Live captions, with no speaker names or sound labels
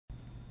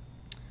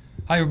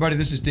Hi everybody,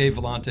 this is Dave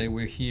Vellante.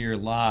 We're here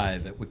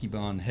live at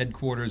Wikibon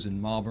headquarters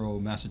in Marlborough,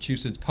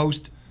 Massachusetts.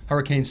 Post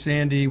Hurricane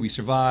Sandy, we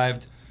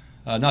survived.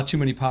 Not too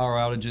many power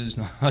outages,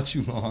 not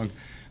too long.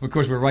 Of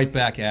course, we're right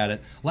back at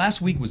it.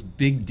 Last week was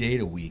Big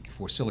Data Week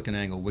for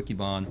SiliconANGLE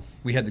Wikibon.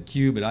 We had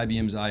theCUBE at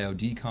IBM's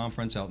IOD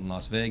conference out in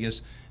Las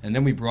Vegas, and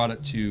then we brought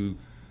it to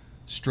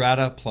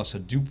Strata plus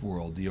Hadoop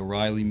World, the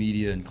O'Reilly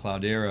Media and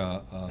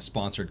Cloudera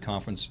sponsored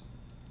conference.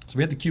 So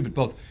we had theCUBE at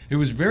both. It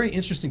was very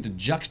interesting to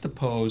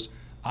juxtapose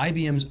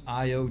IBM's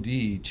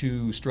IOD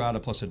to Strata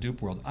plus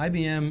Hadoop World.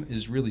 IBM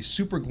is really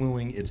super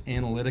gluing its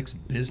analytics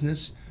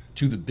business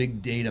to the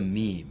big data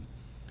meme.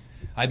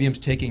 IBM's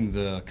taking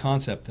the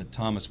concept that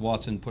Thomas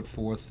Watson put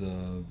forth,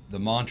 the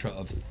mantra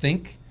of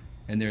think,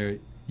 and they're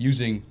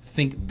using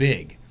think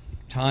big,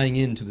 tying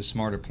into the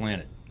smarter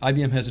planet.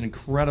 IBM has an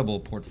incredible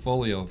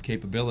portfolio of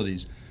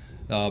capabilities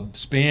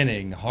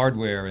spanning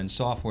hardware and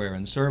software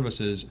and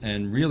services,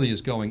 and really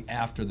is going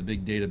after the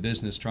big data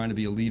business, trying to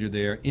be a leader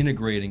there,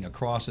 integrating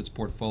across its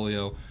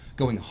portfolio,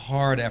 going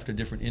hard after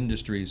different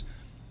industries.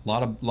 A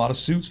lot of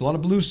suits, a lot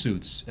of blue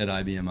suits at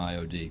IBM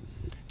IOD.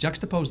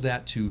 Juxtapose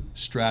that to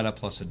Strata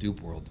plus Hadoop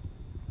World.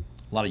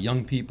 A lot of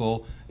young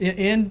people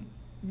and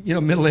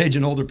middle-aged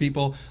and older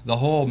people, the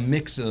whole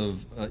mix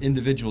of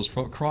individuals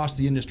from across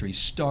the industry,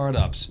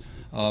 startups,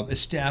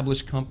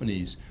 established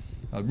companies,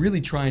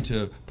 really trying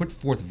to put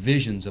forth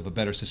visions of a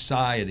better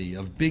society,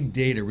 of big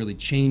data really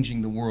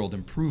changing the world,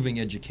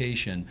 improving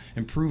education,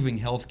 improving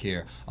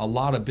healthcare, a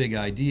lot of big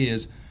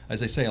ideas,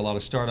 as I say, a lot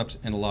of startups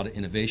and a lot of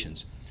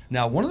innovations.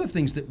 Now, one of the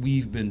things that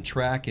we've been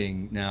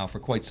tracking now for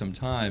quite some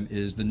time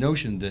is the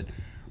notion that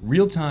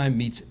real-time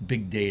meets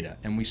big data,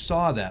 and we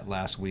saw that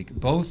last week,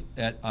 both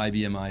at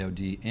IBM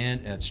IOD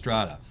and at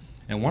Strata.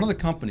 And one of the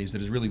companies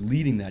that is really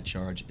leading that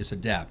charge is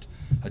Hadapt.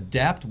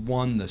 Hadapt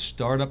won the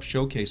Startup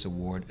Showcase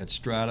Award at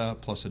Strata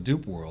plus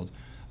Hadoop World.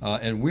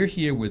 And we're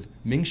here with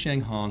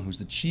Mingsheng, who's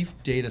the Chief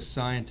Data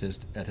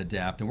Scientist at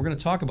Hadapt. And we're going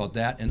to talk about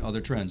that and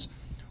other trends.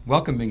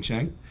 Welcome,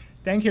 Mingsheng.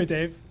 Thank you,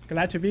 Dave.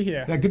 Glad to be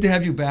here. Yeah, good to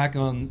have you back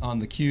on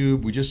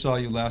theCUBE. We just saw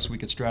you last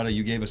week at Strata.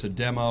 You gave us a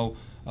demo.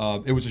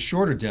 It was a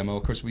shorter demo.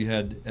 Of course, we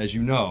had, as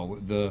you know,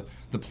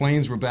 the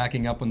planes were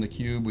backing up on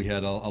theCUBE. We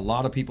had a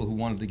lot of people who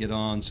wanted to get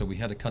on, so we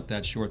had to cut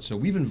that short. So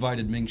we've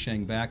invited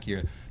Mingsheng back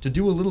here to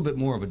do a little bit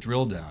more of a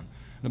drill down.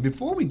 Now,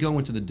 before we go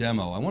into the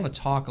demo, I want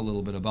to talk a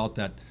little bit about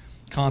that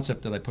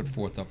concept that I put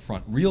forth up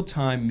front.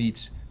 Real-time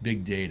meets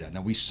big data.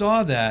 Now, we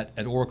saw that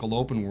at Oracle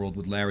Open World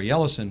with Larry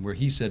Ellison, where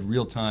he said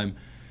real-time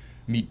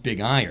meet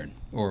big iron,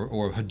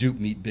 or Hadoop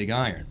meet big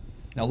iron.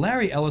 Now,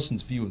 Larry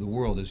Ellison's view of the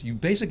world is you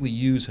basically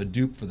use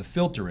Hadoop for the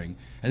filtering,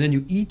 and then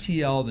you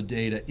ETL the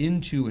data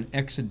into an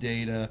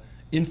Exadata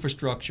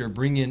infrastructure,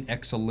 bring in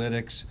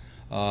Exalytics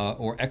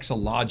or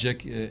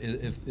Exalogic,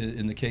 if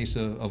in the case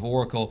of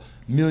Oracle,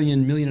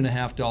 $1.5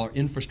 million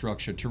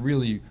infrastructure to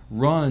really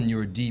run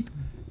your deep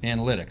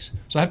analytics.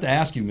 So I have to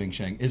ask you,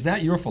 Mingsheng, is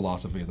that your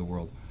philosophy of the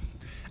world?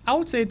 I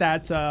would say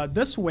that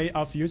this way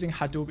of using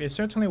Hadoop is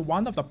certainly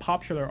one of the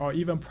popular or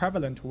even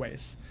prevalent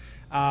ways.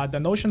 The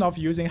notion of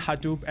using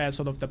Hadoop as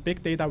sort of the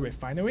big data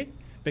refinery,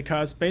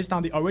 because based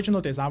on the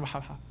original design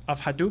of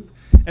Hadoop,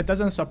 it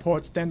doesn't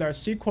support standard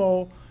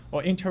SQL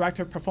or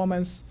interactive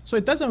performance, so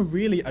it doesn't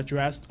really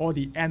address all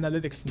the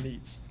analytics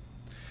needs.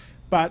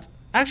 But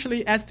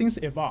actually, as things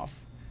evolve,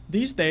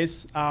 these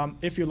days,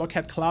 if you look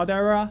at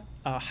Cloudera,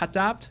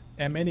 Hadapt,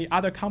 and many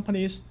other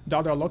companies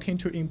that are looking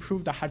to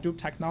improve the Hadoop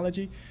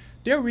technology,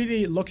 they're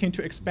really looking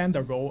to expand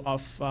the role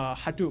of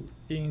Hadoop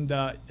in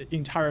the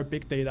entire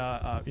big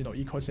data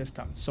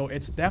ecosystem. So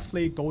it's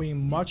definitely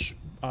going much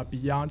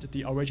beyond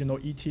the original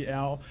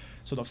ETL,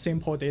 sort of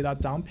simple data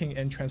dumping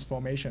and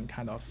transformation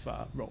kind of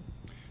role.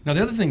 Now,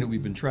 the other thing that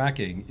we've been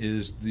tracking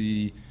is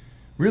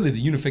really the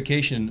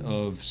unification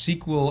of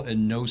SQL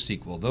and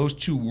NoSQL, those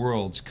two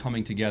worlds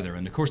coming together.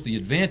 And of course, the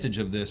advantage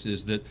of this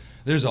is that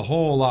there's a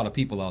whole lot of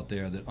people out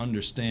there that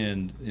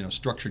understand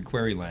structured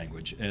query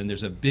language, and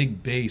there's a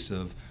big base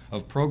of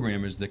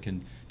programmers that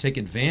can take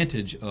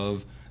advantage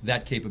of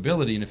that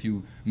capability. And if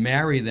you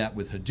marry that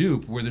with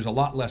Hadoop, where there's a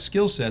lot less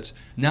skill sets,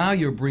 now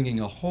you're bringing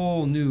a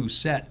whole new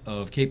set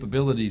of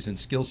capabilities and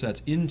skill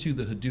sets into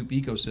the Hadoop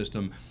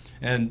ecosystem.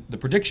 And the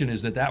prediction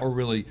is that that will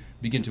really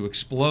begin to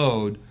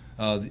explode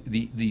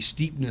the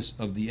steepness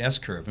of the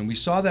S-curve. And we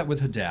saw that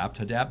with Hadapt.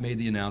 Hadapt made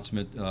the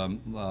announcement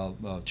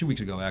 2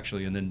 weeks ago,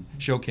 actually, and then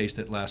showcased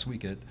it last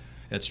week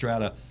at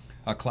Strata.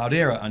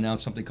 Cloudera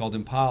announced something called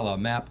Impala.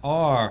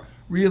 MapR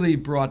really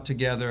brought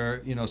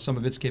together some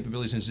of its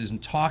capabilities and is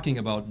talking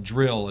about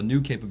Drill, a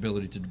new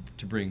capability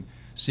to bring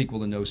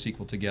SQL and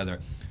NoSQL together.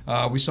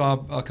 We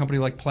saw a company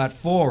like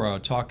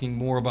Platfora talking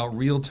more about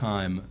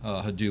real-time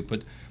Hadoop.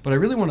 But I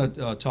really want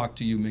to talk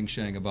to you,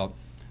 Mingsheng, about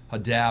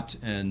Hadapt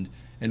and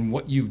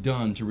what you've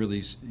done to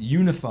really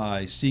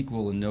unify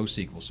SQL and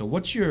NoSQL. So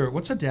what's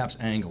Hadapt's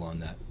angle on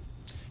that?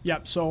 Yeah,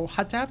 so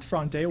Hadapt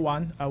from day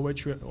one,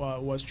 which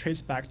was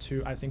traced back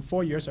to, I think,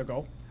 4 years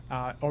ago,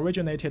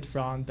 originated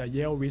from the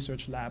Yale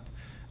Research Lab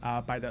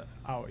by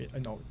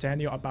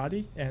Daniel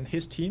Abadi and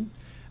his team.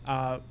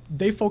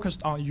 They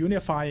focused on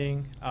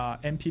unifying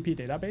MPP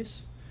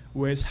database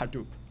with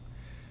Hadoop.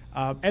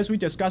 As we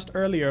discussed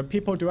earlier,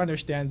 people do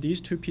understand these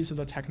two pieces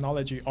of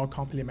technology are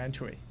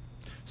complementary.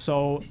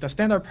 So the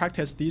standard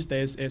practice these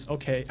days is,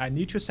 okay, I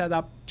need to set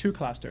up two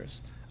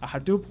clusters, a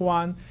Hadoop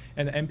one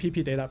and an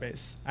MPP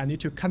database. I need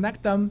to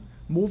connect them,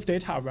 move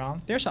data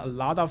around. There's a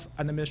lot of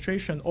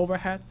administration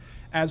overhead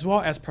as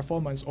well as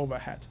performance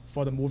overhead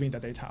for the moving the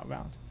data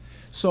around.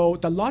 So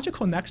the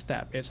logical next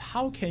step is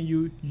how can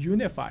you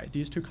unify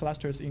these two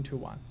clusters into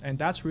one? And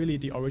that's really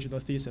the original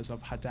thesis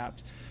of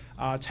Hadapt.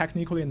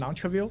 Technically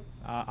non-trivial,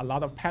 a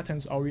lot of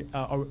patents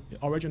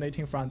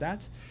originating from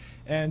that.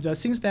 And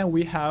since then,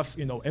 we have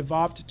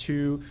evolved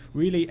to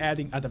really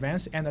adding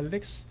advanced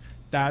analytics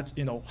that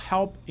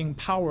help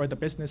empower the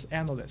business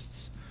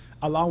analysts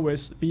along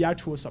with BI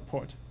tool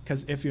support.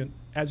 Because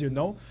as you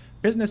know,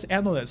 business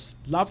analysts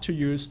love to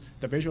use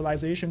the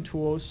visualization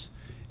tools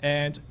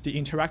and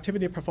the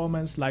interactivity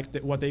performance like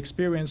what they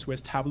experience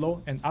with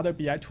Tableau and other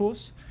BI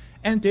tools.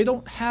 And they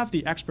don't have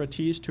the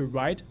expertise to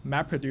write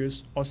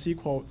MapReduce or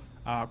SQL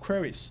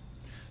queries.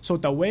 So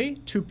the way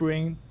to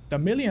bring the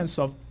millions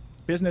of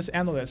business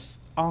analysts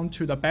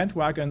onto the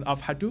bandwagon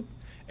of Hadoop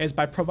is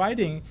by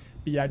providing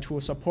BI tool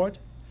support,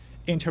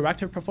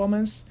 interactive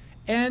performance,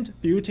 and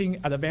building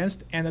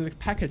advanced analytic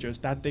packages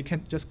that they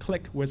can just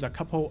click with a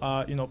couple,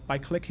 by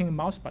clicking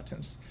mouse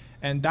buttons.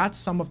 And that's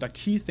some of the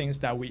key things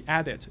that we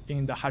added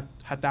in the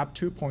Hadapt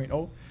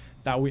 2.0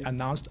 that we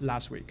announced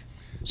last week.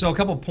 So a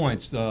couple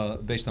points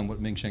based on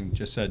what Mingsheng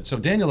just said. So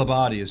Daniel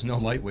Abadi is no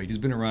lightweight. He's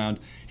been around.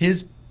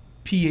 His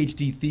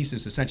PhD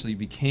thesis essentially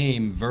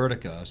became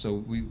Vertica. So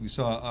we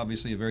saw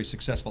obviously a very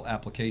successful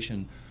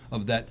application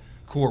of that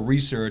core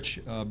research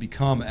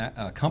become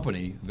a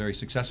company, a very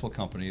successful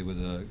company with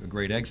a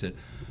great exit.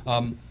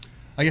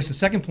 I guess the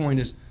second point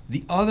is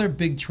the other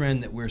big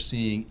trend that we're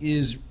seeing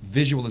is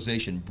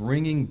visualization,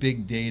 bringing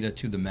big data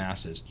to the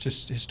masses.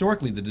 Just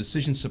historically, the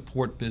decision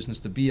support business,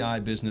 the BI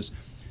business,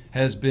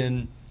 has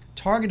been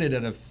targeted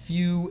at a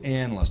few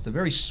analysts, a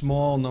very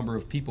small number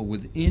of people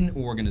within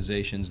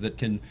organizations that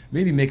can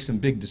maybe make some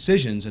big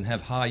decisions and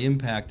have high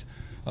impact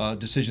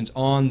decisions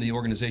on the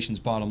organization's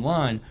bottom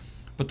line.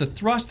 But the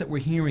thrust that we're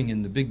hearing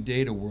in the big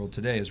data world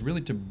today is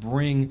really to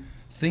bring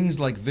things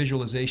like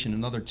visualization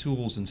and other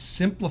tools and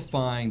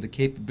simplifying the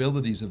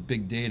capabilities of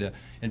big data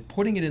and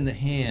putting it in the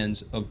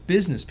hands of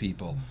business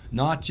people,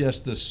 not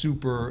just the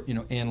super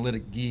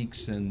analytic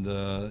geeks and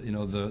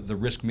the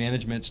risk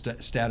management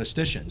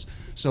statisticians.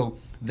 So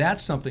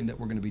that's something that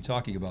we're going to be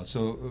talking about.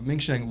 So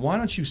Mingsheng, why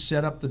don't you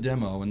set up the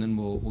demo and then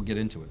we'll get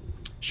into it.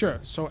 Sure.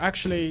 So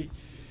actually,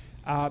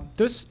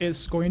 this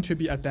is going to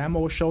be a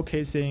demo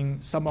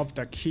showcasing some of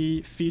the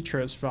key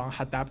features from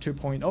Hadapt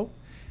 2.0.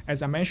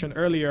 As I mentioned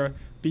earlier,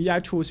 BI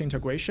tools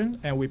integration,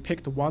 and we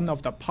picked one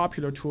of the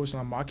popular tools on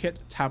the market,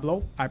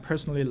 Tableau. I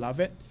personally love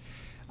it.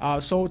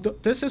 So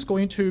this is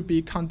going to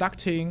be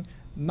conducting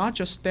not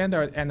just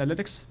standard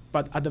analytics,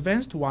 but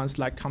advanced ones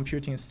like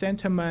computing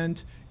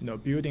sentiment,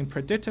 building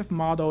predictive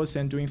models,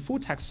 and doing full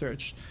text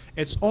search.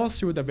 It's all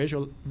through the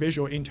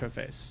visual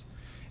interface.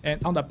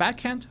 And on the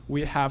back end,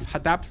 we have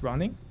Hadapt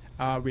running,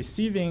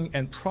 receiving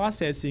and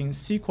processing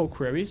SQL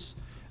queries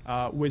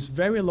with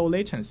very low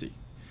latency.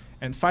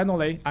 And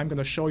finally, I'm going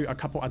to show you a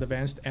couple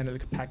advanced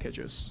analytic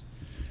packages.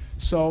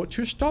 So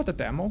to start the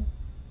demo,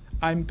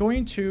 I'm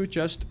going to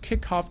just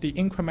kick off the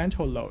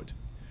incremental load.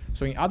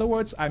 So in other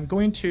words, I'm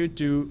going to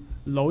do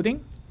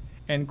loading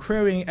and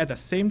querying at the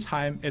same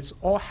time. It's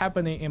all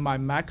happening in my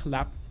Mac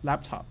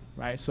laptop,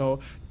 right?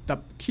 So the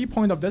key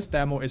point of this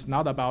demo is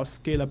not about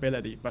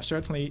scalability, but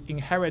certainly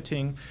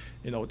inheriting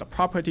the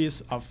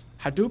properties of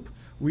Hadoop.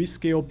 We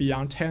scale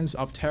beyond tens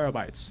of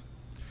terabytes.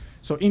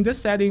 So in this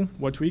setting,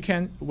 what we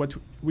can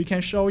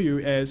show you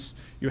is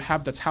you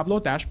have the Tableau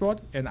dashboard,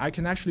 and I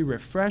can actually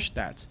refresh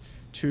that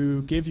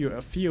to give you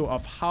a feel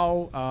of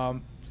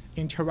how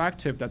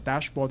interactive the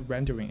dashboard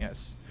rendering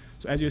is.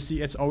 So as you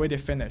see, it's already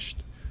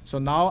finished. So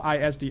now I,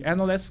 as the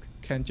analyst,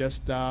 can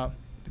just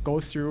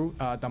go through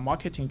the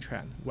marketing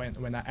trend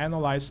when I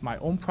analyze my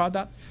own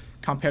product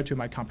compared to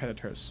my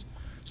competitors.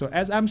 So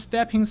as I'm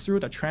stepping through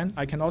the trend,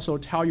 I can also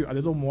tell you a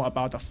little more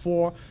about the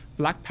 4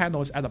 black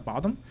panels at the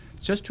bottom,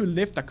 just to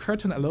lift the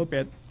curtain a little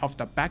bit of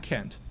the back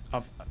end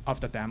of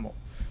the demo.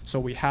 So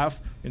we have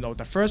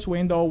the first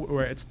window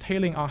where it's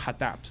tailing on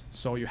Hadapt.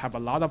 So you have a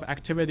lot of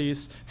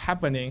activities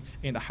happening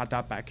in the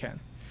Hadapt backend.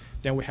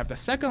 Then we have the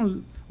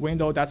second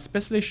window that's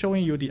basically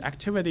showing you the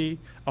activity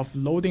of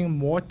loading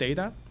more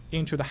data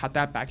into the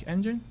Hadapt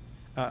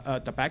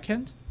the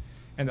backend.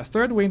 And the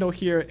third window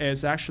here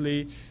is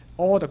actually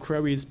all the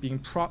queries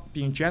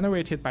being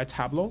generated by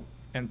Tableau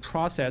and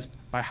processed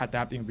by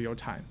Hadapt in real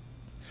time.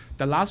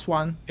 The last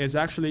one is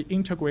actually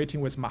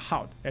integrating with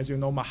Mahout. As you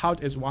know,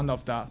 Mahout is one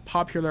of the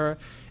popular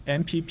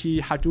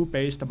MPP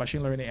Hadoop-based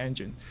machine learning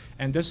engine.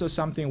 And this is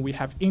something we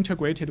have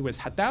integrated with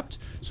Hadapt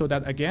so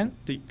that, again,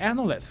 the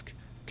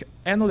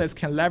analysts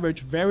can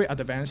leverage very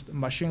advanced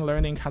machine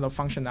learning kind of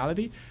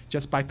functionality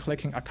just by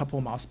clicking a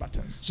couple mouse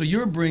buttons. So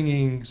you're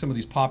bringing some of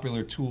these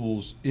popular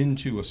tools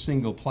into a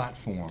single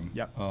platform.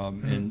 Yep.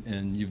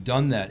 And you've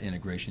done that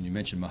integration. You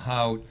mentioned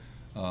Mahout,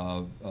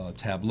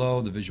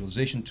 Tableau, the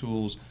visualization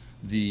tools,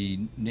 the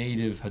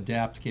native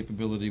Hadapt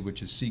capability,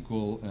 which is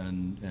SQL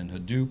and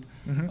Hadoop.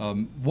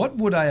 What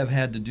would I have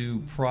had to do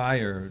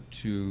prior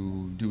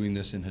to doing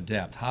this in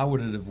Hadapt? How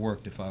would it have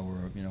worked if I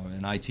were,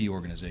 an IT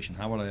organization?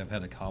 How would I have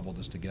had to cobble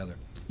this together?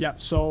 Yeah,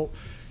 so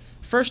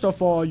first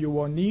of all, you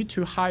will need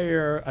to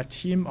hire a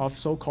team of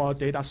so-called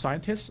data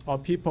scientists or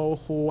people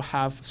who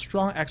have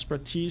strong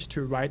expertise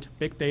to write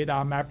big data,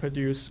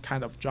 MapReduce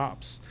kind of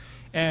jobs.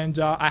 And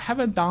I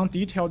haven't done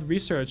detailed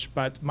research,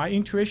 but my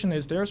intuition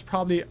is there's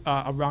probably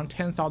around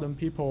 10,000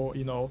 people,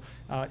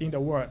 in the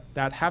world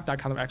that have that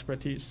kind of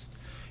expertise.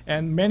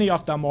 And many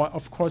of them are,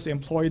 of course,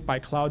 employed by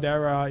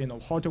Cloudera,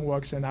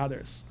 Hortonworks, and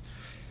others.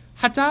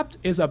 Hadapt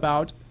is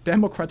about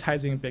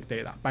democratizing big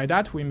data. By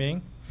that, we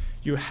mean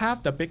you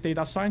have the big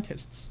data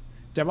scientists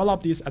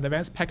develop these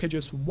advanced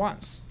packages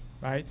once,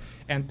 right,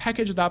 and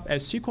package it up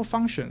as SQL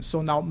functions.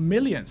 So now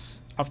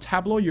millions of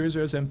Tableau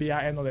users and BI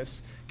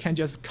analysts can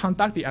just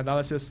conduct the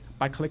analysis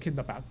by clicking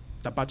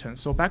the button.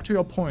 So back to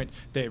your point,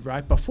 Dave,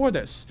 right? Before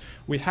this,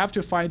 we have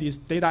to find these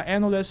data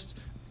analysts,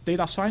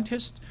 data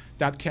scientists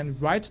that can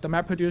write the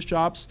MapReduce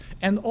jobs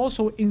and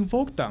also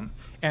invoke them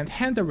and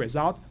hand the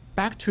result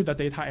back to the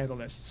data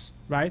analysts,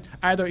 right?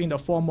 Either in the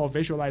form of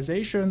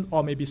visualization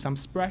or maybe some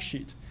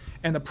spreadsheet.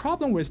 And the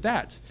problem with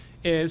that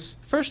is,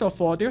 first of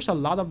all, there's a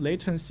lot of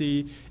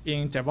latency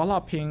in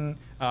developing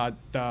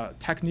the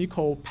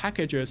technical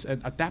packages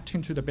and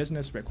adapting to the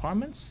business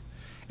requirements.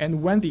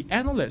 And when the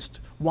analyst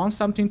wants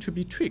something to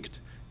be tweaked,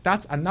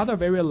 that's another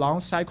very long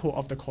cycle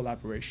of the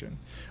collaboration.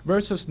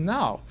 Versus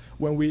now,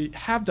 when we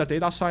have the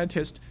data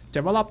scientist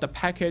develop the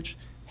package,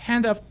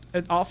 hand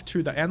it off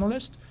to the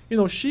analyst,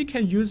 she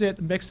can use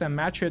it, mix and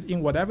match it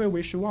in whatever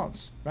way she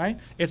wants, right?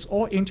 It's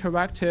all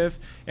interactive,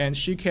 and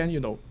she can,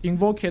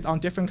 invoke it on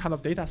different kind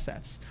of data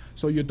sets.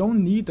 So you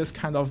don't need this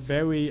kind of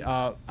very,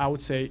 I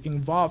would say,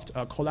 involved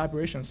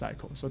collaboration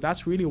cycle. So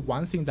that's really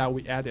one thing that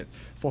we added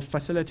for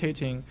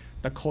facilitating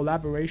the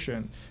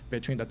collaboration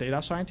between the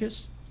data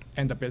scientists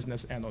and the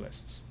business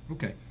analysts.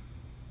 Okay.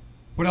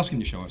 What else can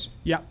you show us?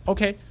 Yeah,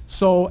 okay.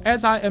 So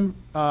as I am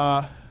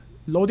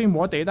loading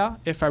more data,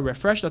 if I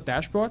refresh the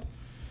dashboard,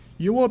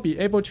 you will be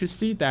able to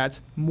see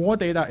that more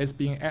data is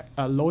being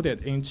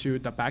loaded into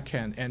the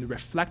backend and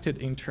reflected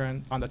in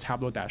turn on the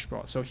Tableau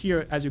dashboard. So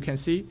here, as you can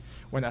see,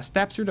 when I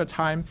step through the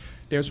time,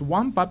 there's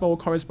one bubble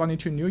corresponding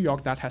to New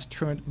York that has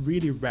turned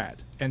really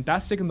red, and that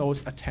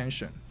signals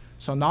attention.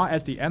 So now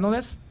as the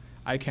analyst,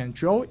 I can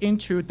drill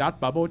into that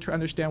bubble to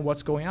understand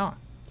what's going on.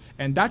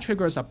 And that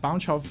triggers a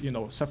bunch of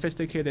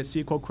sophisticated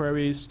SQL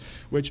queries,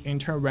 which in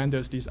turn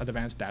renders these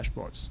advanced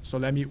dashboards. So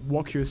let me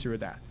walk you through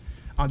that.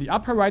 On the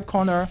upper right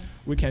corner,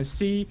 we can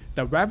see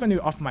the revenue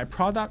of my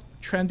product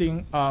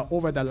trending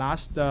over the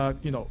last,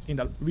 in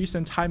the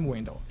recent time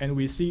window. And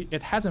we see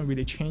it hasn't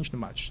really changed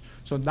much.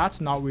 So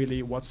that's not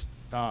really what's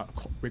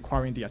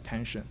requiring the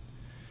attention.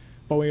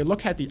 But when you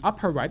look at the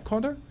upper right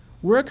corner,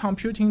 we're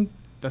computing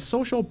the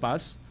social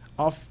buzz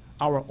of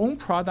our own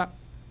product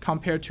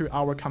compared to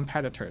our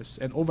competitors.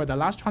 And over the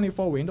last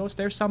 24 windows,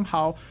 there's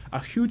somehow a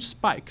huge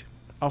spike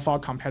of our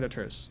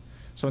competitors.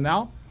 So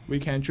now we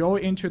can drill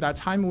into that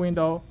time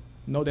window.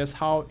 Notice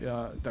how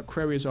the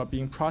queries are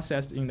being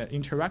processed in an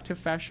interactive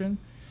fashion.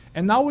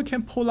 And now we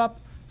can pull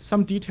up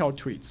some detailed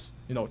tweets,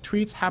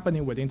 tweets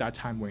happening within that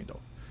time window.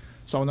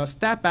 So I'm going to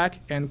step back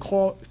and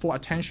call for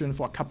attention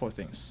for a couple of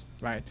things,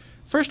 right?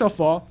 First of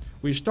all,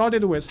 we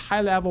started with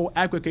high-level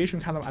aggregation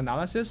kind of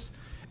analysis.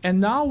 And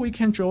now we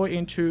can drill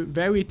into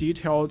very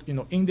detailed,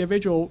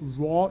 individual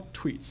raw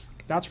tweets.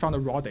 That's from the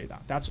raw data.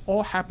 That's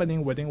all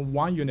happening within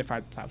one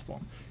unified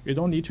platform. You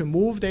don't need to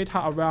move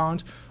data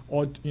around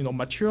or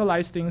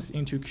materialize things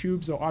into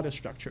cubes or other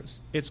structures.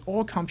 It's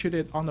all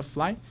computed on the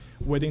fly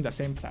within the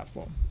same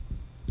platform.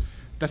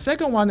 The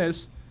second one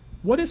is,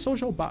 what is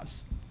social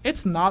buzz?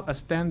 It's not a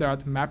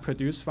standard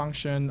MapReduce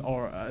function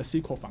or a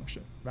SQL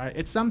function, right?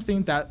 It's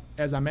something that,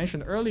 as I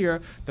mentioned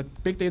earlier, the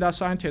big data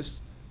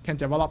scientists can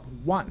develop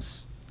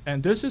once.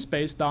 And this is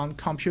based on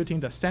computing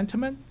the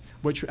sentiment,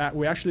 which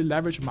we actually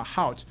leverage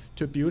Mahout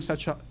to build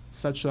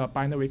such a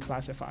binary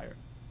classifier.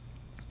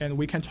 And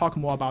we can talk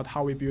more about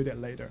how we build it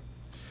later.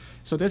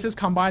 So this is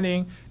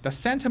combining the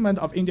sentiment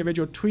of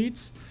individual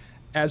tweets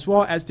as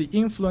well as the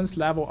influence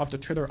level of the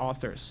Twitter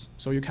authors.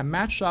 So you can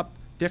match up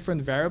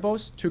different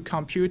variables to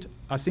compute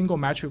a single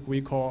metric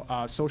we call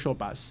social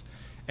buzz.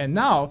 And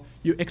now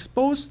you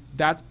expose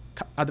that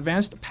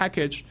advanced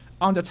package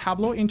on the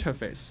Tableau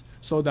interface.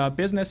 So the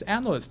business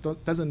analyst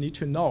doesn't need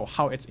to know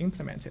how it's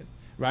implemented,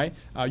 right?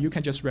 You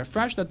can just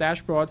refresh the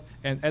dashboard,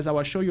 and as I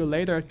will show you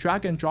later,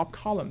 drag and drop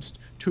columns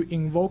to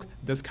invoke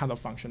this kind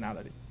of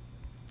functionality.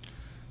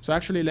 So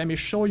actually, let me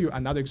show you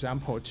another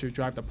example to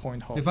drive the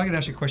point home. If I could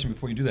ask you a question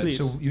before you do that. Please.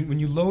 So when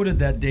you loaded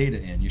that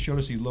data in, you showed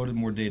us you loaded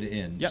more data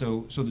in. Yep.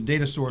 So the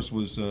data source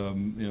was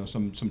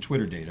some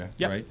Twitter data,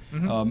 Yep. right?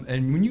 Mm-hmm.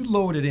 And when you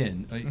load it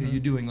in, are you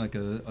doing like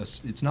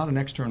it's not an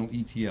external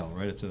ETL,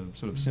 right? It's a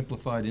sort of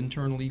simplified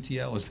internal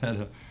ETL. Is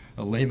that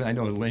a layman? I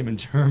know a layman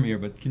term here,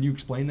 but can you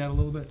explain that a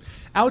little bit?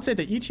 I would say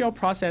the ETL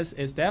process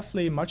is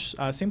definitely much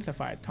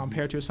simplified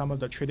compared to some of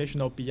the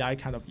traditional BI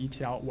kind of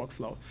ETL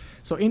workflow.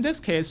 So in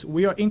this case,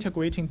 we are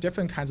integrating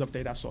different kinds of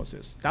data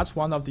sources. That's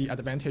one of the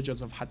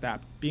advantages of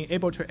Hadapt, being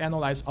able to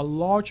analyze a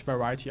large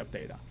variety of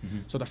data.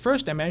 So the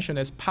first dimension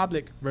is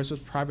public versus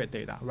private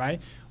data, right?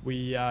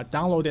 We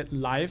downloaded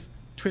live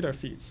Twitter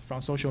feeds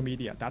from social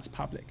media, that's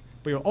public.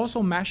 But we're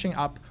also mashing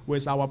up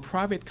with our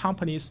private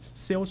company's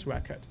sales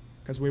record,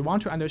 because we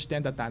want to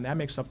understand the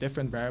dynamics of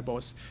different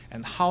variables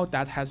and how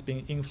that has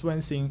been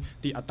influencing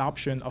the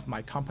adoption of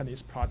my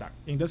company's product.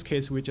 In this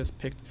case, we just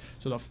picked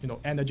sort of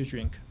energy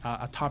drink,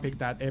 a topic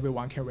that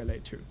everyone can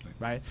relate to,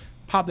 right?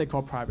 Public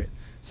or private.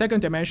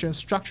 Second dimension,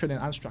 structured and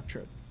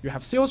unstructured. You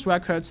have sales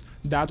records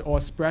that are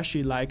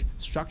spreadsheet-like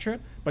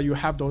structured, but you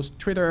have those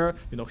Twitter,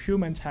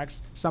 human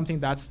text, something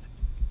that's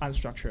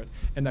unstructured.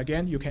 And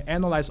again, you can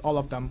analyze all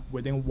of them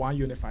within one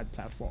unified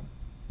platform.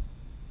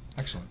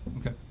 Excellent.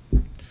 Okay.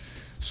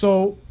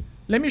 So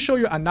let me show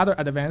you another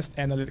advanced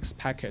analytics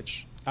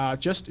package.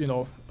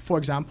 For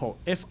example,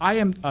 if I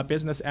am a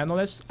business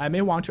analyst, I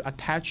may want to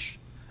attach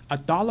a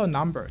dollar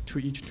number to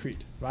each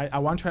tweet, right? I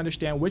want to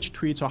understand which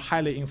tweets are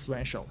highly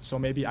influential. So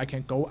maybe I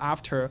can go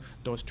after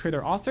those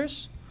Twitter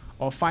authors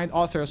or find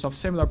authors of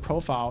similar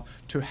profile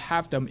to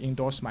have them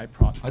endorse my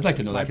product. I'd like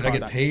to know that. Could I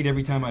get paid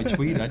every time I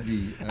tweet? I'd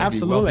be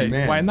Absolutely. Be a wealthy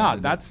man. Why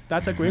not?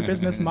 That's a great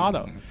business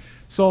model.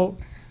 So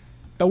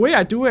the way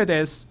I do it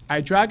is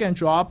I drag and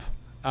drop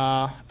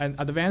an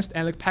advanced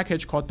analytic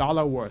package called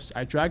 $worth.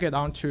 I drag it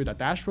onto the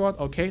dashboard.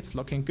 Okay, it's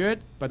looking good,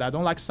 but I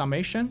don't like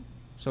summation,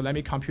 so let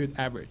me compute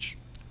average,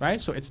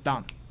 right? So it's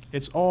done.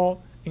 It's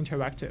all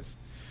interactive.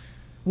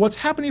 What's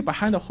happening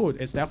behind the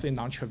hood is definitely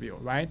non-trivial,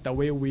 right? The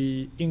way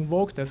we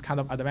invoke this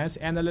kind of advanced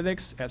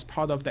analytics as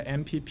part of the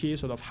MPP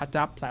sort of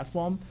Hadapt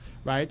platform,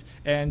 right?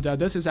 And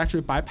this is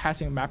actually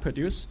bypassing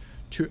MapReduce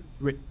to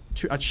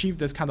achieve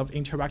this kind of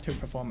interactive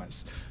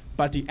performance.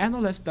 But the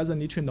analyst doesn't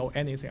need to know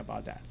anything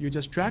about that. You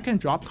just drag and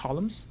drop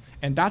columns,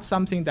 and that's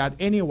something that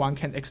anyone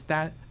can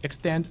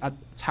extend a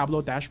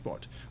Tableau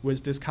dashboard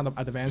with this kind of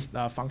advanced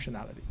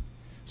functionality.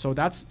 So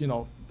that's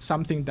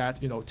something that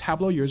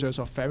Tableau users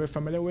are very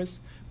familiar with.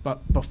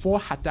 But before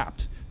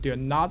Hadapt, they're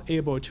not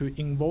able to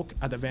invoke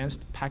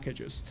advanced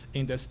packages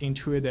in this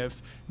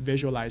intuitive,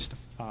 visualized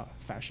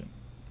fashion.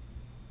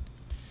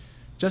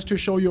 Just to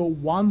show you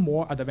one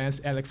more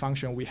advanced analytic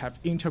function we have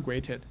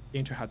integrated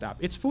into Hadapt,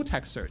 it's full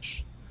text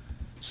search.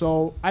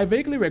 So I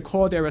vaguely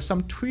recall there were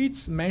some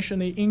tweets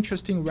mentioning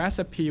interesting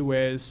recipe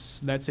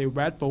with, let's say,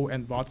 Red Bull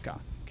and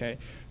vodka. Okay,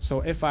 so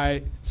if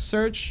I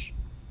search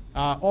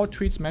all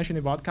tweets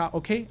mentioning vodka,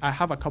 okay, I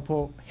have a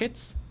couple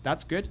hits.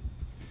 That's good.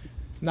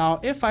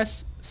 Now, if I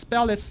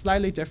spell it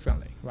slightly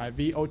differently, right,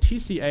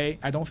 VOTCA,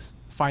 I don't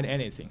find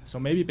anything. So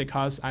maybe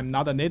because I'm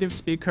not a native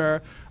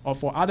speaker or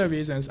for other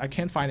reasons, I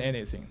can't find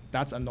anything.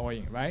 That's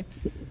annoying, right?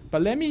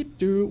 But let me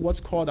do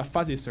what's called a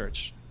fuzzy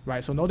search.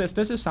 Right, so notice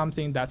this is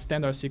something that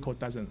standard SQL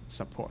doesn't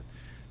support.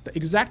 The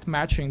exact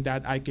matching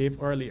that I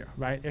gave earlier,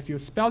 right? If you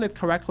spell it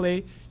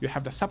correctly, you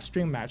have the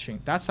substring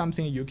matching. That's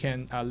something you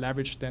can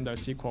leverage standard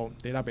SQL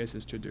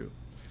databases to do.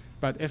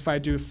 But if I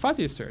do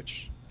fuzzy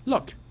search,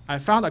 look, I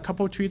found a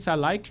couple tweets I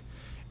like,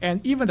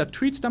 and even the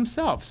tweets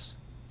themselves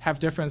have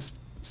different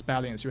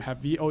spellings. You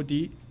have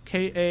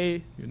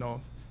VODKA,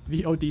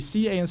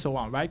 VODCA, and so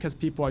on, right? Because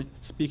people are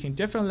speaking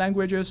different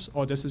languages,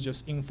 or this is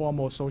just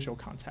informal social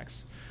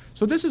context.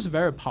 So this is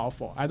very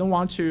powerful. I don't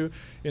want to,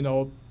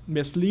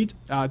 mislead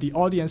the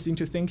audience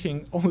into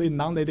thinking only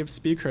non-native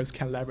speakers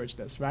can leverage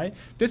this, right?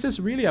 This is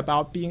really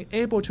about being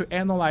able to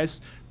analyze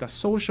the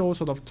social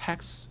sort of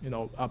text,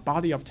 a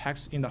body of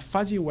text in a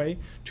fuzzy way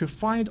to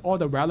find all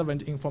the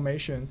relevant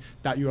information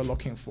that you are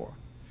looking for.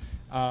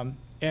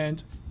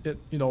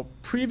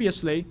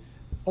 Previously,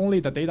 only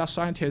the data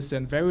scientists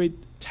and very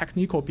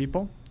technical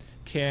people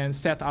can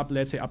set up,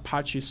 let's say,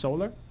 Apache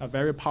Solr, a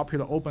very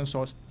popular open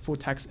source full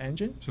text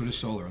engine. So it is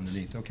Solr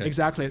underneath, okay.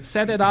 Exactly.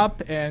 Set it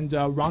up and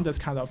run this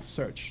kind of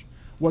search.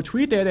 What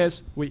we did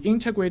is we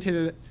integrated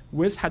it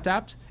with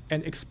Hadapt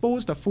and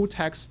exposed the full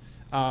text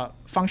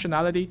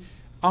functionality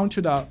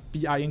onto the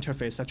BI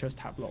interface, such as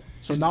Tableau.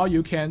 So now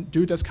you can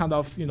do this kind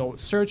of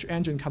search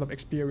engine kind of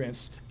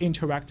experience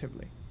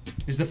interactively.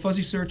 Is the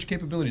fuzzy search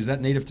capability, is that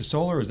native to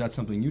Solr, or is that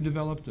something you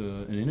developed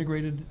and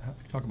integrated?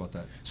 Talk about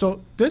that.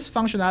 So this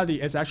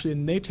functionality is actually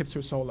native to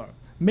Solr.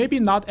 Maybe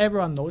not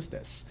everyone knows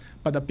this,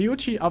 but the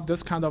beauty of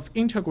this kind of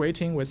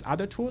integrating with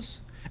other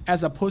tools,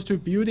 as opposed to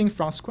building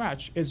from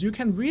scratch, is you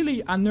can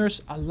really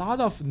unearth a lot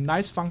of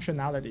nice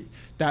functionality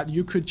that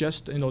you could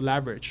just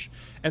leverage.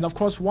 And of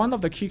course, one of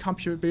the key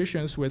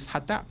contributions with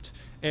Hadapt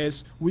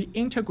is we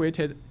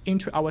integrated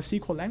into our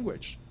SQL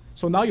language.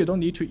 So now you don't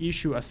need to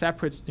issue a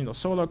separate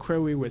Solr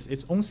query with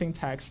its own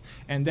syntax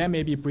and then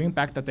maybe bring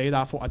back the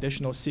data for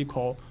additional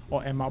SQL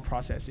or ML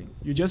processing.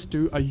 You just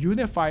do a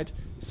unified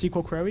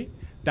SQL query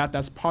that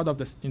does part of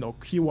this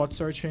keyword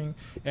searching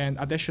and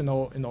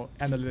additional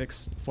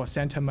analytics for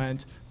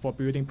sentiment, for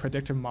building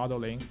predictive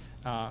modeling,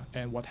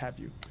 and what have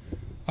you.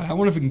 I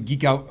wonder if we can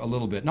geek out a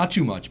little bit, not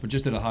too much, but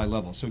just at a high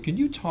level. So can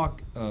you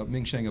talk,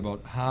 Mingsheng,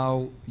 about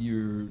how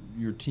your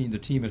team, the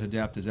team at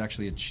Hadapt, has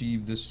actually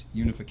achieved this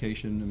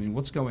unification? I mean,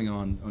 what's going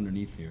on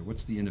underneath here?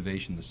 What's the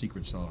innovation, the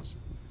secret sauce?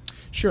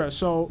 Sure.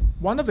 So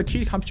one of the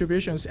key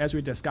contributions, as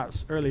we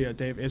discussed earlier,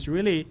 Dave, is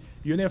really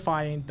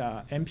unifying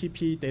the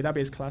MPP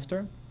database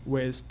cluster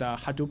with the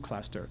Hadoop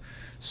cluster.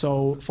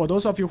 So for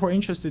those of you who are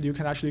interested, you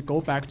can actually go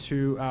back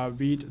to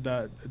read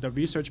the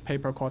research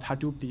paper called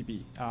Hadoop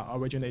DB,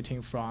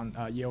 originating from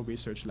Yale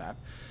Research Lab.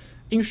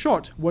 In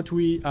short, what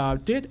we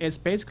did is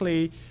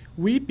basically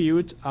we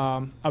built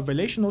a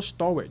relational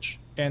storage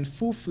and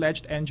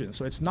full-fledged engine.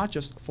 So it's not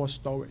just for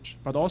storage,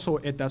 but also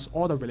it does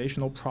all the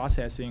relational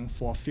processing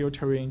for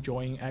filtering,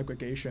 joining,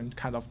 aggregation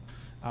kind of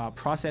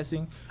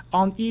processing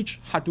on each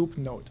Hadoop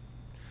node.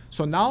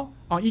 So now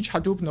on each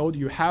Hadoop node,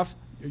 you have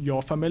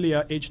your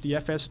familiar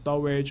HDFS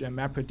storage and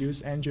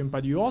MapReduce engine,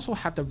 but you also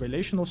have the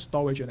relational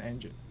storage and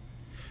engine.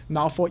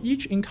 Now for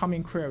each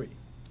incoming query,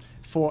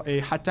 for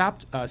a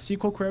Hadapt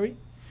SQL query,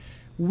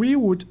 we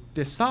would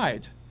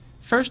decide,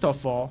 first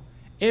of all,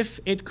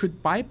 if it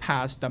could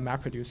bypass the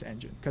MapReduce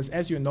engine. Because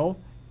as you know,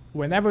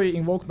 whenever you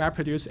invoke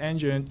MapReduce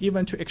engine,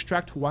 even to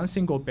extract one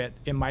single bit,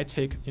 it might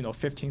take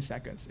 15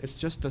 seconds. It's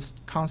just the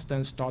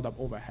constant startup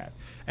overhead.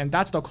 And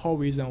that's the core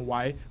reason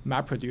why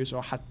MapReduce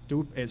or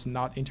Hadoop is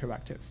not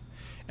interactive.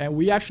 And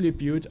we actually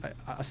built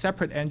a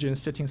separate engine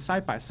sitting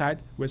side by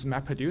side with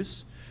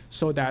MapReduce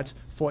so that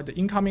for the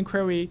incoming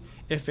query,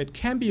 if it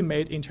can be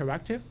made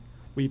interactive,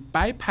 we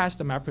bypass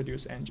the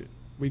MapReduce engine.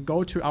 We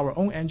go to our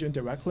own engine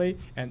directly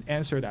and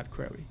answer that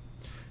query.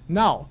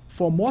 Now,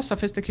 for more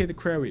sophisticated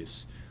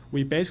queries,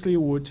 we basically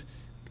would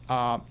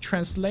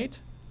translate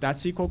that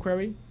SQL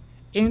query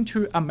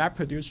into a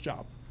MapReduce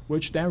job,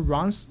 which then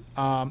runs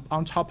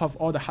on top of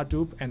all the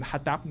Hadoop and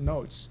Hadapt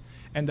nodes.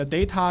 And the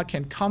data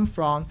can come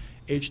from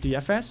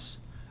HDFS,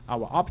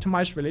 our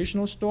optimized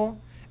relational store,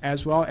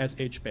 as well as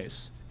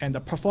HBase. And the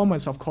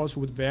performance, of course,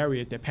 would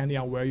vary depending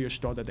on where you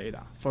store the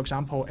data. For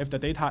example, if the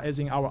data is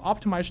in our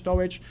optimized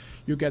storage,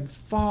 you get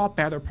far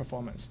better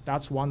performance.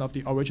 That's one of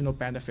the original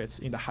benefits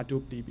in the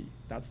Hadoop DB.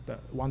 That's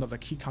one of the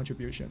key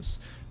contributions,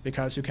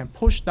 because you can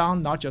push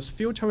down not just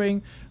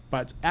filtering,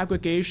 but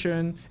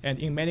aggregation, and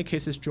in many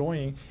cases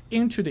joining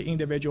into the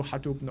individual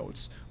Hadoop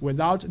nodes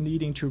without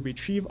needing to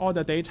retrieve all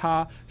the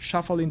data,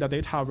 shuffling the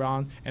data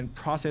around, and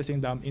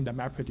processing them in the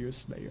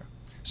MapReduce layer.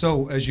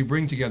 So as you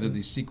bring together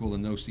these SQL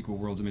and NoSQL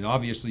worlds, I mean,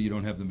 obviously you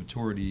don't have the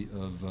maturity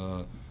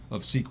of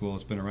SQL.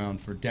 It's been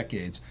around for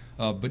decades.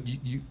 But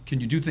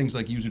can you do things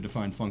like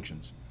user-defined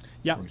functions?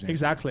 Yeah,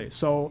 exactly.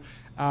 So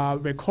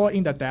recall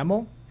in the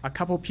demo, a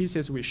couple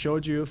pieces we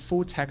showed you: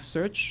 full text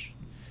search,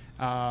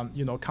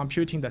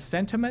 computing the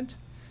sentiment,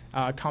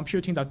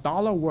 computing the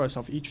dollar worth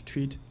of each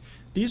tweet.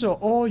 These are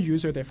all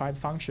user-defined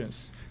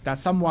functions that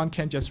someone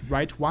can just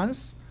write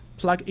once,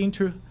 plug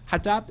into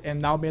Hadapt,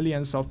 and now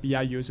millions of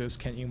BI users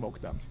can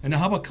invoke them. And now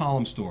how about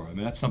column store? I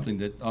mean, that's something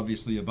that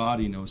obviously a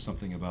body knows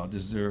something about. Do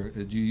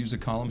you use a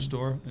column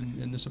store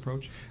in this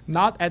approach?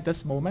 Not at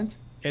this moment.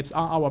 It's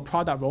on our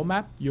product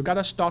roadmap. You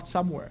gotta start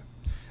somewhere.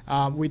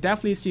 We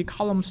definitely see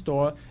column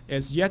store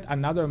as yet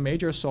another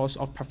major source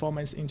of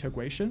performance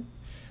integration.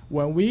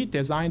 When we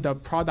design the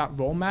product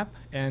roadmap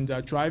and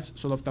drive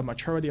sort of the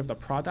maturity of the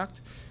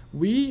product,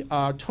 we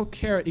took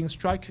care in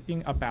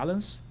striking a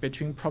balance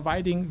between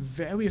providing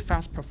very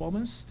fast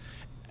performance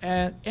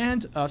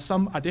and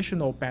some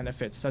additional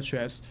benefits, such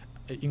as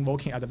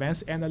invoking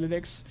advanced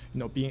analytics,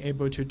 being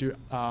able to do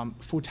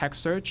full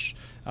text search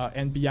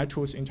and BI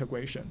tools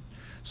integration.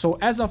 So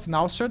as of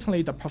now,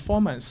 certainly the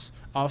performance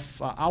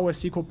of our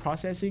SQL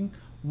processing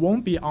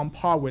won't be on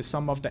par with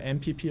some of the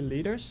MPP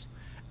leaders.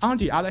 On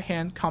the other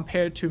hand,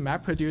 compared to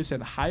MapReduce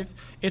and Hive,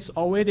 it's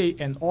already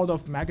an order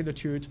of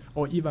magnitude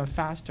or even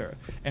faster.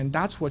 And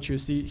that's what you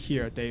see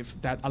here, Dave,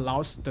 that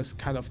allows this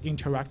kind of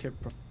interactive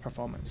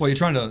performance. Well, you're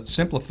trying to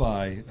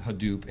simplify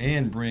Hadoop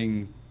and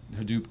bring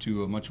Hadoop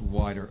to a much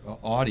wider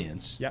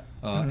audience. Yep.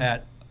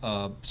 At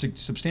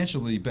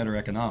substantially better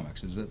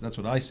economics. That's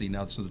what I see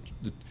now. So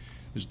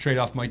there's a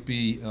trade-off might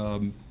be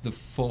the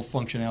full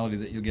functionality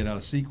that you'll get out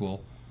of SQL,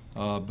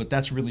 but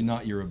that's really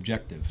not your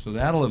objective. So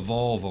that'll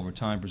evolve over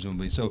time,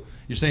 presumably. So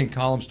you're saying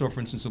column store,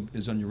 for instance,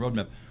 is on your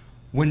roadmap.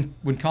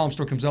 When column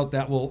store comes out,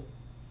 that will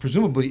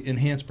presumably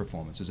enhance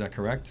performance. Is that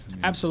correct? I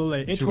mean,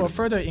 absolutely. It will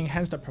further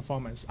enhance the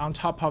performance on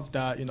top of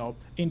the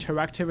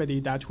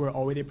interactivity that we're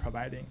already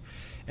providing.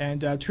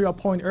 And to your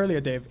point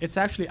earlier, Dave, it's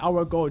actually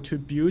our goal to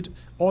build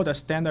all the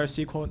standard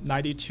SQL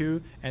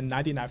 92 and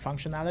 99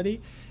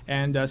 functionality.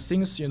 And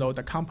since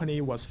the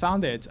company was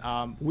founded,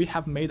 we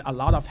have made a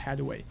lot of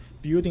headway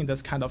building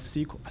this kind of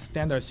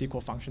standard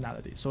SQL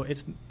functionality. So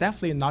it's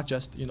definitely not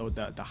just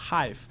the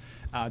Hive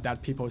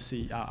that people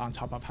see on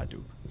top of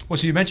Hadoop. Well,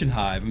 so you mentioned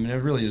Hive. I mean,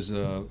 it really is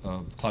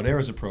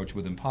Cloudera's approach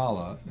with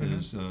Impala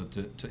is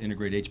to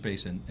integrate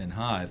HBase and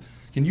Hive.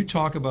 Can you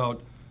talk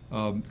about,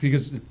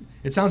 because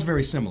it sounds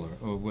very similar,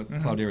 what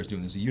Cloudera is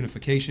doing. There's a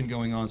unification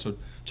going on. So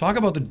talk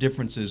about the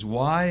differences.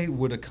 Why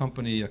would a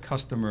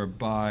customer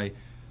buy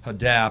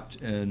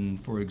Hadapt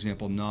and, for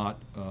example,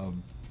 not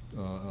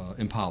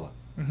Impala?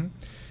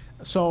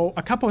 So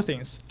a couple of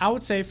things. I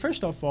would say,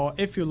 first of all,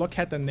 if you look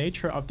at the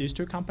nature of these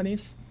two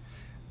companies,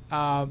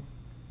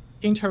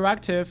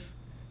 interactive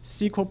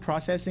SQL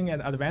processing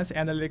and advanced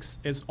analytics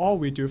is all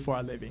we do for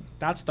a living.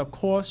 That's the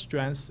core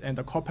strengths and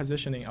the core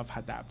positioning of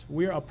Hadapt.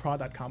 We're a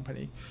product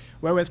company.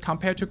 Whereas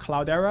compared to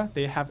Cloudera,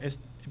 they have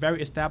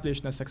very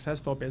established and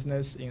successful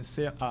business in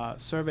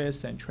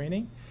service and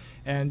training.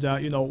 And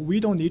we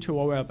don't need to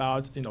worry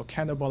about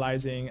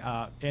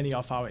cannibalizing any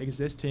of our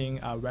existing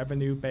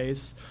revenue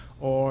base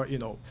or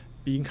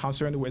being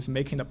concerned with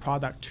making the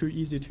product too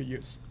easy to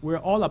use. We're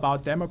all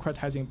about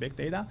democratizing big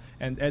data.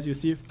 And as you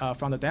see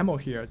from the demo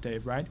here,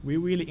 Dave, right, we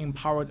really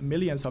empowered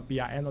millions of BI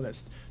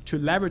analysts to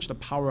leverage the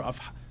power of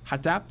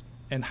Hadapt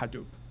and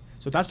Hadoop.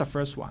 So that's the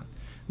first one.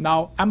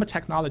 Now, I'm a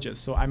technologist,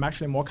 so I'm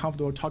actually more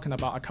comfortable talking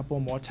about a couple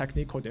more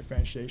technical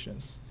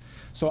differentiations.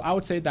 So I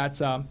would say that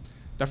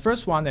the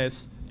first one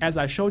is, as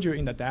I showed you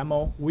in the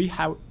demo, we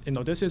have,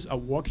 this is a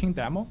working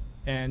demo.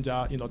 And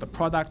the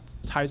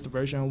productized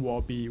version will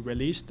be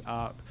released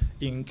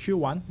in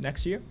Q1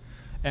 next year.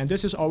 And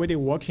this is already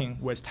working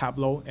with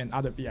Tableau and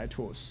other BI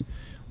tools.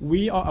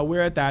 We are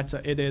aware that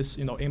it is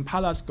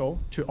Impala's goal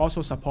to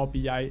also support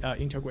BI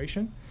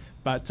integration.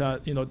 But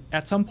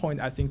at some point,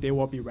 I think they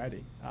will be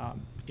ready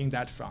in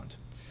that front.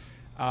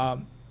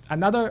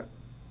 Another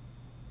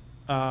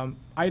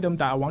item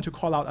that I want to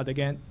call out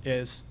again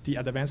is the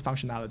advanced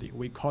functionality.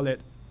 We call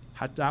it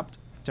Hadapt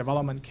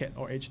Development Kit,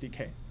 or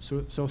HDK.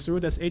 So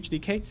through this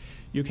HDK,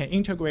 you can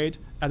integrate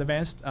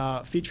advanced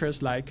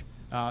features like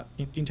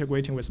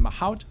integrating with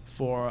Mahout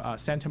for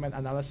sentiment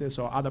analysis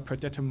or other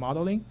predictive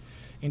modeling,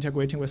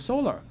 integrating with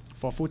Solr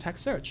for full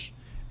text search,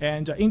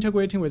 and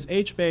integrating with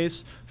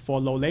HBase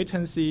for low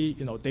latency,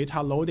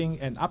 data loading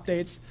and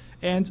updates,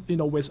 and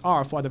with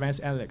R for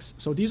advanced analytics.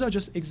 So these are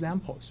just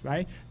examples,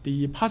 right?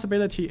 The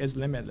possibility is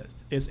limitless,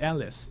 is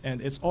endless, and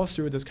it's all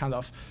through this kind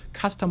of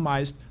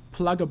customized,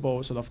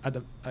 pluggable sort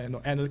of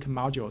analytic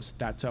modules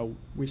that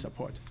we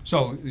support.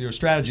 So your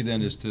strategy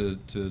then is to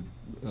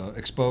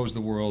expose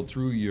the world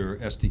through your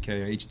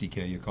SDK or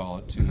HDK, you call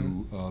it,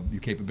 to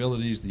your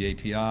capabilities, the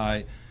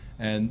API,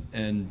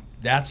 and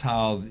that's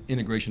how the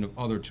integration of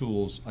other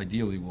tools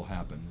ideally will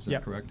happen. Is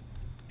that correct?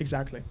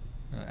 Exactly.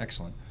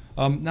 Excellent.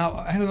 Now,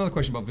 I had another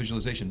question about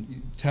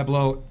visualization.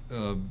 Tableau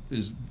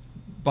is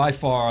by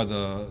far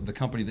the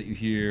company that you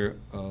hear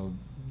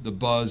the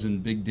buzz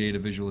and big data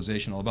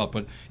visualization all about.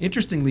 But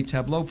interestingly,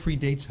 Tableau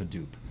predates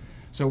Hadoop.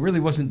 So it really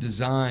wasn't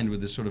designed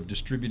with this sort of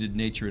distributed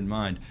nature in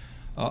mind.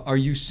 Are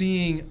you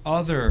seeing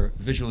other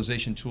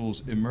visualization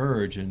tools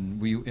emerge, and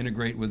will you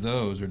integrate with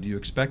those, or do you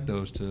expect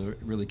those to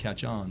really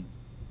catch on?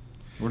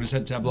 Or does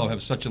Tableau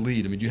have such a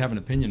lead? I mean, do you have an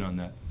opinion on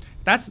that?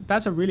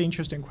 That's a really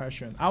interesting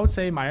question. I would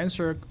say my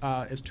answer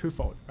is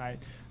twofold, right?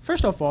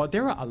 First of all,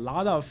 there are a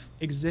lot of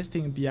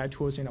existing BI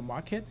tools in the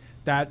market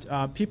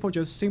that people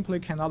just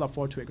simply cannot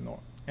afford to ignore.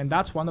 And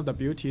that's one of the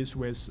beauties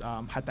with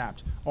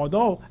Hadapt.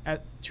 Although,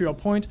 to your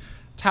point,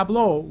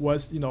 Tableau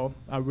was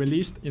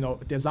released,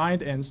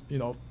 designed and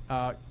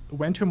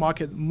went to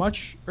market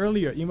much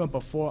earlier, even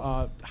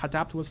before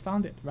Hadapt was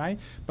founded, right?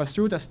 But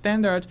through the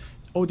standard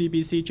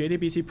ODBC,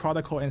 JDBC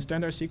protocol and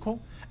standard SQL,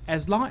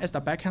 as long as the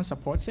backend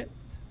supports it.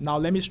 Now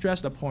let me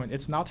stress the point,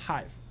 it's not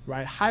Hive,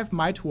 right? Hive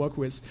might work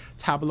with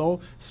Tableau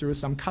through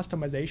some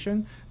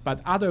customization, but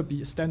other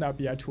standard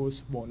BI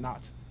tools will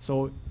not.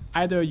 So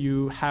either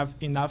you have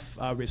enough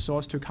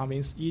resource to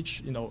convince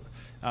each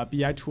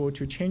BI tool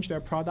to change their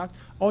product,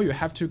 or you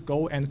have to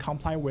go and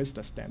comply with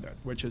the standard,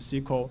 which is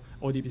SQL,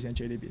 ODBC, and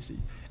JDBC.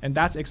 And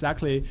that's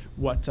exactly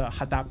what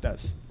Hadapt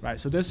does, right?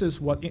 So this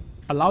is what it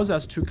allows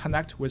us to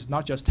connect with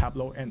not just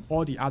Tableau and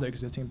all the other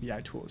existing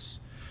BI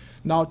tools.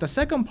 Now, the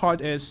second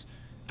part is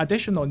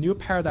additional new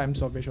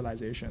paradigms of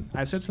visualization.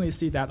 I certainly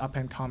see that up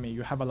and coming.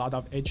 You have a lot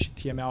of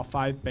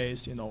HTML5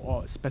 based,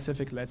 or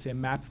specific, let's say,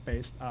 map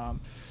based,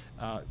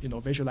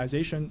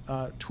 visualization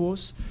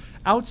tools.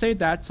 I would say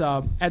that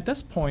at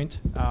this point,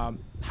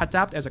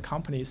 Hadapt as a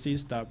company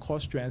sees the core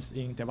strengths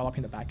in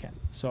developing the backend.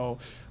 So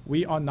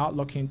we are not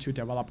looking to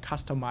develop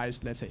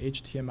customized, let's say,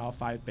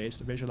 HTML5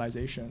 based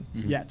visualization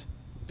yet.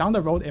 Down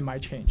the road, it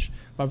might change.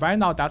 But right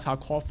now, that's our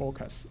core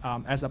focus,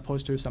 as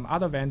opposed to some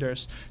other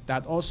vendors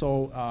that also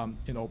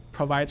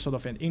provide sort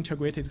of an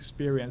integrated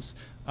experience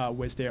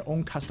with their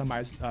own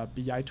customized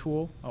BI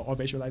tool or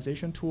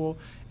visualization tool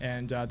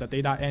and the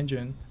data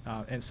engine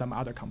and some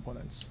other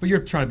components. But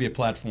you're trying to be a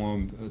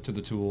platform to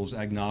the tools,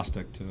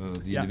 agnostic to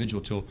the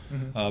individual tool.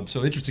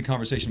 So interesting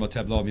conversation about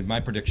Tableau. I mean,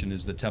 my prediction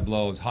is that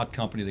Tableau is a hot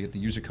company. They get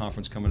the user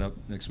conference coming up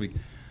next week,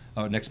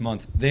 next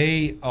month.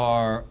 They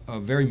are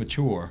very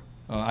mature.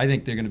 I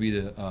think they're going to be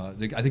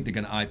I think they're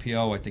going to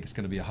IPO. I think it's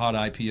going to be a hot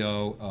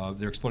IPO.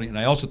 They're exploding, and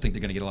I also think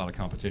they're going to get a lot of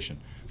competition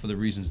for the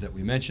reasons that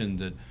we mentioned.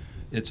 That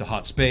it's a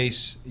hot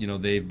space.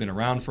 They've been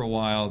around for a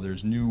while.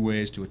 There's new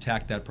ways to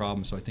attack that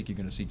problem. So I think you're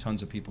going to see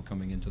tons of people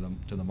coming into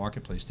the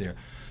marketplace there.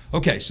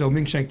 Okay, so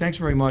Mingsheng, thanks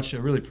very much. I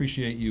really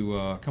appreciate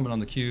you coming on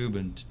theCUBE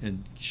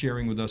and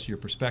sharing with us your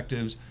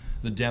perspectives.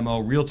 The demo,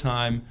 real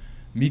time.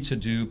 Meets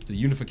Hadoop, the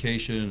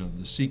unification of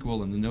the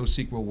SQL and the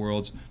NoSQL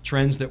worlds,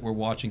 trends that we're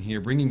watching here,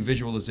 bringing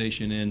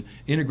visualization in,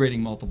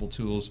 integrating multiple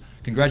tools.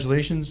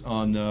 Congratulations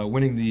on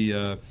winning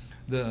the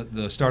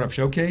startup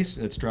showcase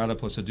at Strata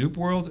plus Hadoop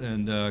World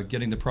and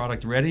getting the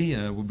product ready.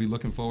 We'll be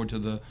looking forward to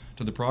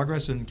the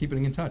progress and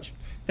keeping in touch.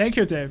 Thank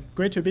you, Dave.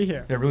 Great to be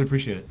here. Yeah, I really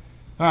appreciate it.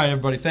 All right,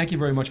 everybody, thank you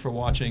very much for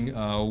watching.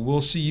 We'll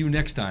see you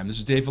next time. This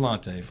is Dave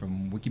Vellante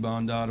from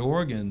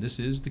wikibon.org, and this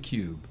is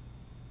theCUBE.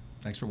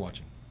 Thanks for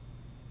watching.